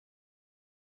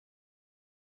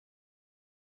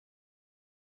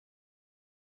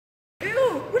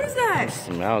It's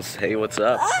the mouse. Hey, what's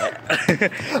up?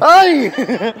 Hi!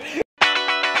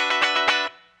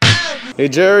 Hey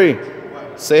Jerry,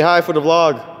 say hi for the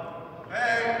vlog.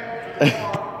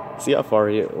 See how far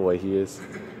away he is.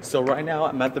 So right now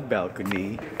I'm at the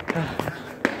balcony.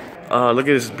 Look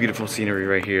at this beautiful scenery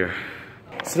right here.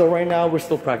 So right now we're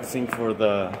still practicing for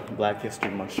the Black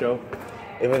History Month show.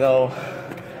 Even though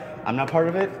I'm not part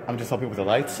of it, I'm just helping with the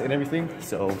lights and everything.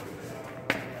 So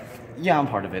yeah, I'm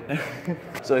part of it.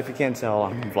 So if you can't tell,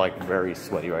 I'm like very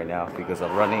sweaty right now because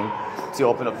I'm running to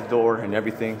open up the door and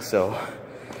everything. So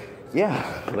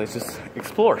yeah, let's just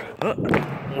explore.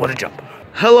 What a jump.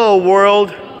 Hello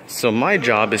world. So my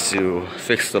job is to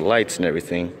fix the lights and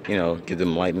everything, you know, give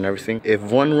them light and everything. If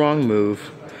one wrong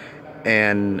move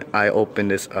and I open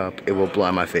this up, it will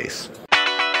blind my face.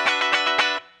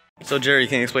 So Jerry,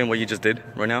 can you explain what you just did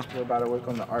right now? We're about to work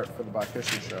on the art for the Black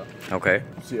History show. Okay.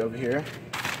 See over here?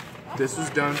 This was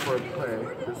done for a play.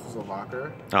 This was a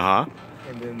locker. Uh-huh.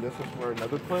 And then this was for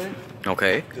another play.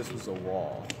 Okay. This was a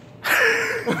wall.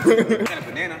 Kind of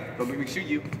banana, don't make me shoot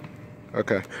you.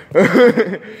 Okay.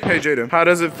 Hey Jaden, how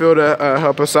does it feel to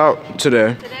help us out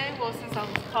today? Today, well, since I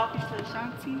was talking to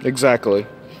Ashanti, Exactly. it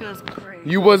feels great.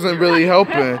 You wasn't really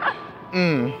helping.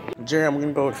 Jerry, I'm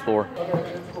gonna go explore.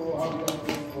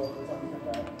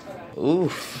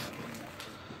 Oof.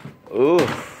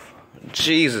 Oof.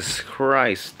 Jesus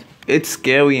Christ. It's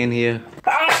scary in here.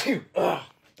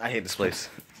 I hate this place.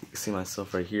 You can see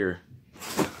myself right here.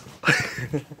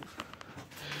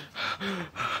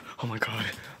 Oh my god.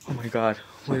 Oh my god.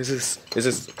 What is this? Is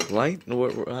this light?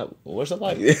 Where's the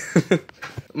light?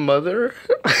 Mother?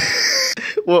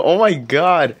 Well, oh my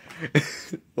god.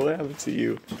 What happened to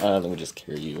you? Let me just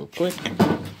carry you real quick.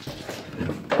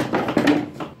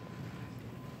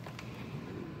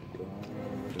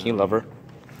 Can you love her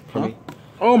for me?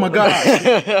 Oh my god.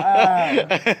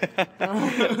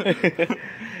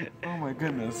 Oh my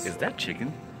goodness. Is that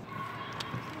chicken?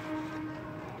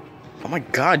 Oh my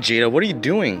god, Jada, what are you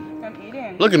doing? I'm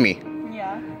eating. Look at me.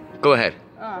 Yeah. Go ahead.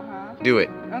 Uh-huh. Do it.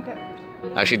 Okay.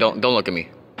 Actually, don't look at me.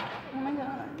 Oh my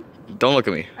god. Don't look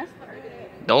at me. I started.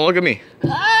 Don't look at me.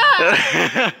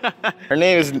 Ah! Her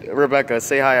name is Rebecca.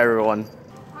 Say hi, everyone.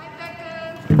 Hi,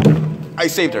 Becca. I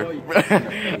saved her.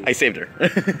 I saved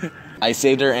her. I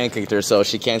saved her and kicked her, so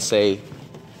she can't say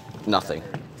nothing.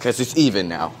 Because it's even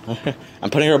now. I'm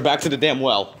putting her back to the damn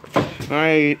well.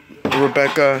 Alright,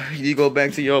 Rebecca, you go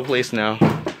back to your place now.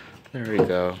 There we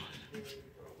go.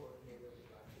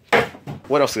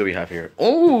 What else do we have here?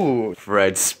 Oh,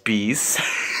 Fred Spees.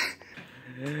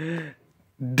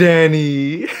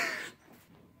 Danny.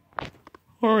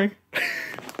 Alright.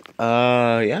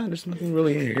 Yeah, there's nothing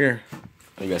really here.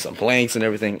 You got some planks and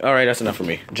everything. Alright, that's enough for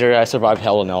me. Jerry, I survived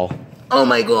hell and all. Oh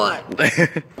my god!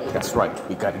 That's right,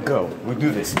 we gotta go. We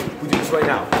do this. We do this right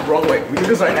now. Wrong way. We do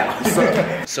this right now.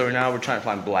 So now we're trying to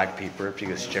find black paper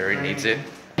because Jerry needs it.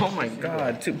 Oh my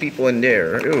god, 2 people in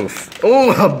there. Oof.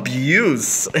 Oh,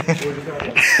 abuse.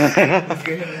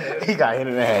 He got hit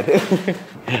in the head.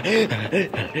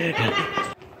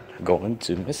 Going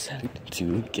to Miss Head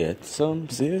to get some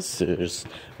scissors.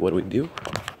 What do we do?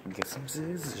 Get some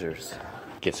scissors.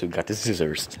 Guess who got the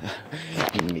scissors?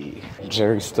 Me.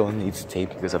 Jerry still needs tape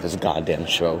because of his goddamn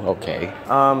show. Okay.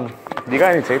 Do you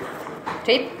got any tape?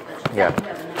 Tape? Yeah.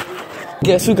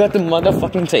 Guess who got the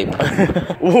motherfucking tape?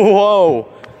 Whoa.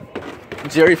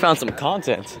 Jerry found some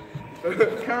content.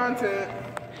 Content.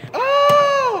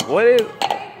 Oh! What is...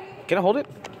 Can I hold it?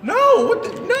 No! What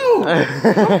the... No!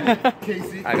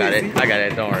 Casey. I got it. I got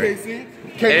it. Don't worry. Casey.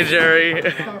 Hey,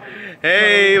 Jerry.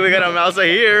 Hey, we got a mouse right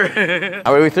here.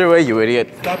 Oh, we threw away, you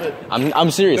idiot. Stop it.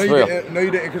 I'm serious, No, for you real. didn't. No, you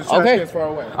didn't, because the trash can's far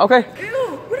away. Okay.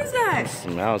 Ew, what is that? It's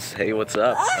the mouse. Hey, what's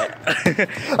up?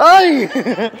 Hi!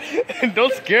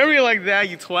 Don't scare me like that,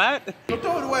 you twat. Don't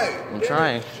throw it away. I'm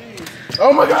trying.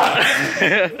 Oh my god!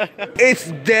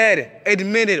 It's dead.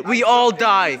 Admit it. We all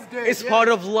die. It's part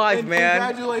of life, And man.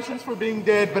 Congratulations for being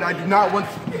dead, but I do not want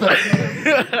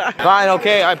Fine,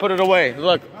 okay, I put it away.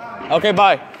 Look. Okay,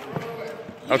 bye.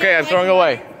 Okay, I'm throwing it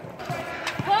away.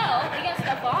 Well, we got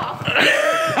stuff off.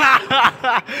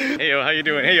 Hey yo, how you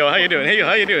doing? Hey yo, how you doing? Hey yo,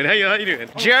 how you doing? Hey yo, how you doing?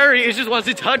 Jerry just wants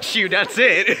to touch you, that's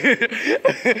it.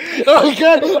 Oh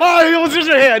god! Oh, he almost hit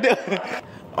your hand.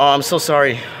 Oh, I'm so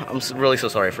sorry. I'm really so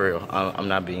sorry for you. I'm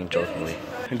not being jokingly.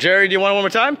 Jerry, do you want it one more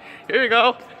time? Here you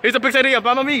go. Here's a pizzeria,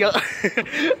 mamma mia.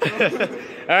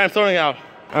 Alright, I'm throwing it out.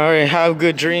 Alright, have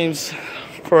good dreams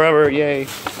forever, yay.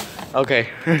 Okay.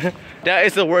 That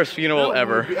is the worst funeral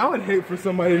ever. I would hate for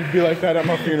somebody to be like that at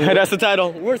my funeral. That's the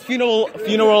title. Worst funeral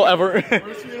ever.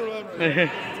 Worst funeral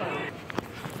ever.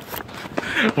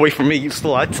 Wait for me, you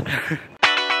slut.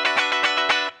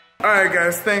 All Alright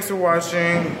guys, thanks for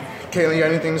watching. Caitlin, you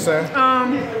got anything to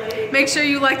say? Make sure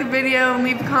you like the video and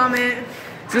leave a comment.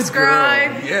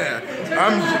 Subscribe. Girl, yeah.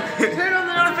 Turn on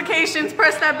the notifications.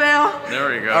 Press that bell. There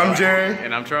we go. I'm Jerry.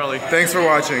 And I'm Charlie. Thanks for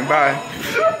watching.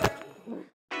 Bye.